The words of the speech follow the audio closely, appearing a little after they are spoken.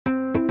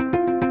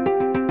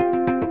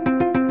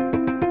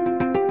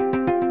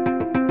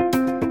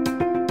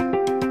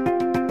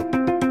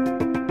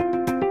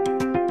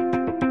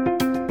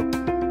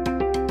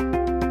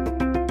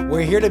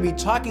We're here to be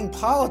talking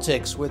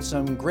politics with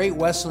some great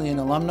Wesleyan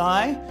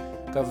alumni,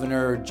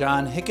 Governor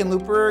John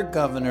Hickenlooper,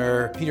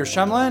 Governor Peter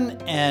Shumlin,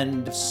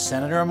 and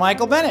Senator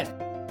Michael Bennet.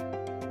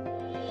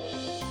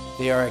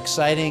 They are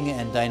exciting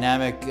and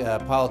dynamic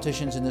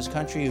politicians in this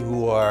country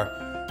who are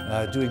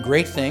doing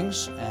great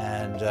things,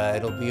 and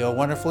it'll be a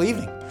wonderful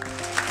evening.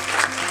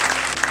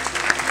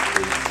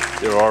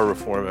 There are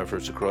reform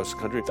efforts across the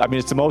country. I mean,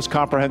 it's the most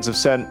comprehensive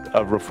set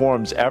of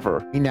reforms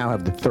ever. We now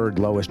have the third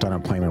lowest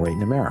unemployment rate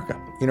in America.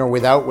 You know,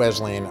 without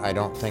Wesleyan, I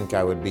don't think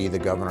I would be the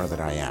governor that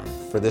I am,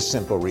 for this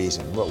simple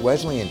reason. What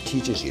Wesleyan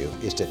teaches you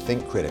is to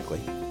think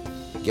critically,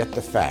 get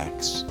the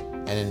facts,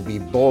 and then be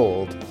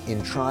bold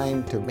in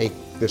trying to make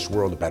this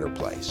world a better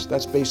place.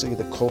 That's basically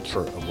the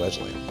culture of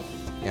Wesleyan,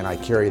 and I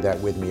carry that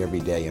with me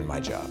every day in my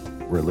job.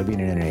 We're living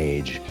in an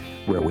age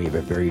where we have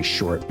a very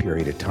short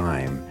period of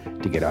time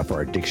to get off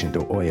our addiction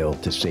to oil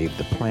to save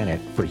the planet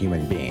for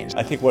human beings.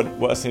 I think what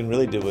Wesleyan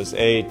really did was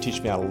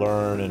teach me how to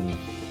learn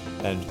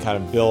and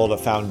kind of build a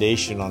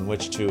foundation on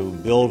which to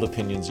build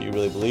opinions that you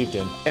really believed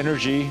in.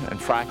 Energy and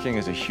fracking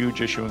is a huge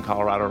issue in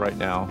Colorado right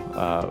now,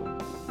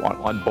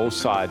 on both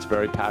sides,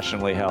 very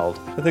passionately held.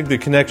 I think the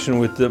connection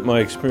with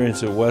my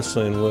experience at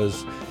Wesleyan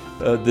was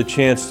the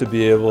chance to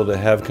be able to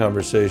have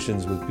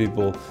conversations with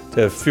people,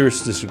 to have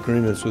fierce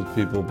disagreements with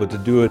people, but to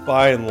do it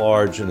by and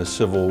large in a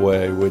civil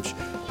way, which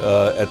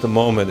at the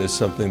moment is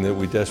something that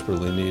we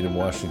desperately need in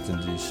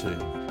Washington, D.C.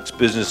 It's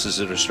businesses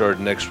that are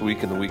starting next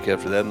week and the week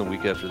after that and the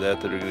week after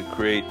that that are going to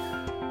create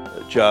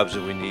jobs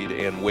that we need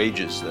and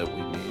wages that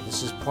we need.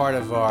 This is part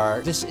of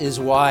our This Is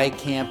Why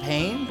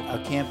campaign, a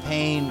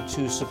campaign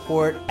to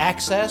support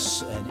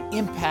access and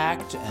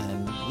impact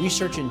and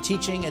research and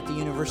teaching at the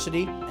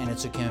university. And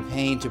it's a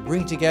campaign to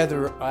bring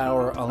together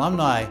our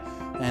alumni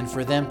and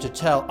for them to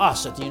tell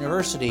us at the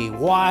university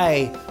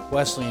why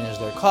Wesleyan is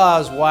their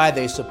cause, why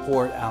they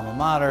support alma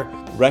mater.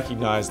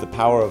 Recognize the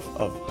power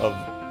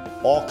of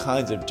all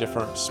kinds of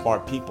different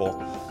smart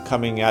people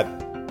coming at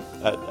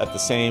the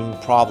same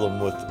problem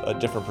with a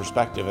different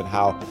perspective, and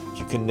how if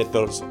you can knit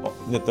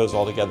those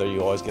all together,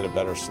 you always get a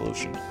better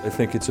solution. I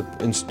think it's an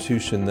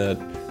institution that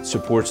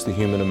supports the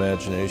human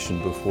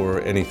imagination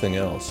before anything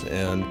else,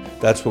 and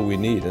that's what we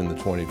need in the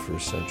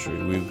 21st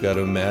century. We've got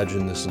to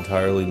imagine this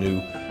entirely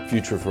new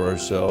future for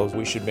ourselves.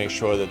 We should make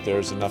sure that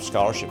there's enough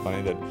scholarship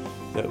money that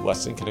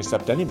Wesleyan can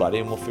accept anybody,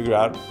 and we'll figure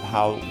out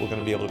how we're going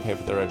to be able to pay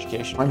for their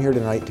education. I'm here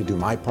tonight to do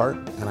my part,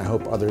 and I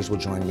hope others will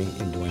join me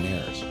in doing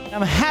theirs.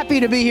 I'm happy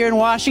to be here in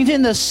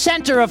Washington, the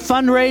center of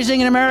fundraising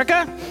in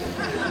America.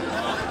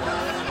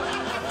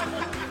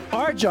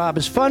 Our job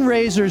as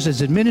fundraisers,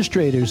 as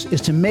administrators,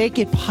 is to make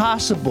it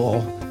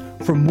possible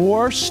for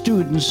more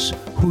students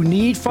who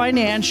need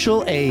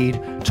financial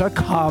aid to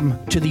come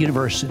to the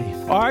university.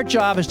 Our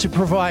job is to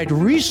provide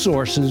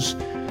resources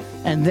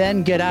and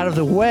then get out of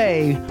the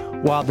way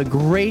while the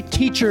great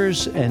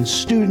teachers and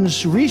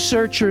students,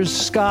 researchers,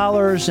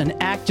 scholars, and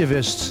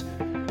activists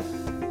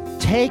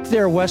take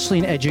their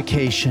Wesleyan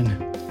education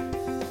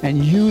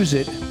and use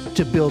it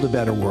to build a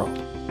better world.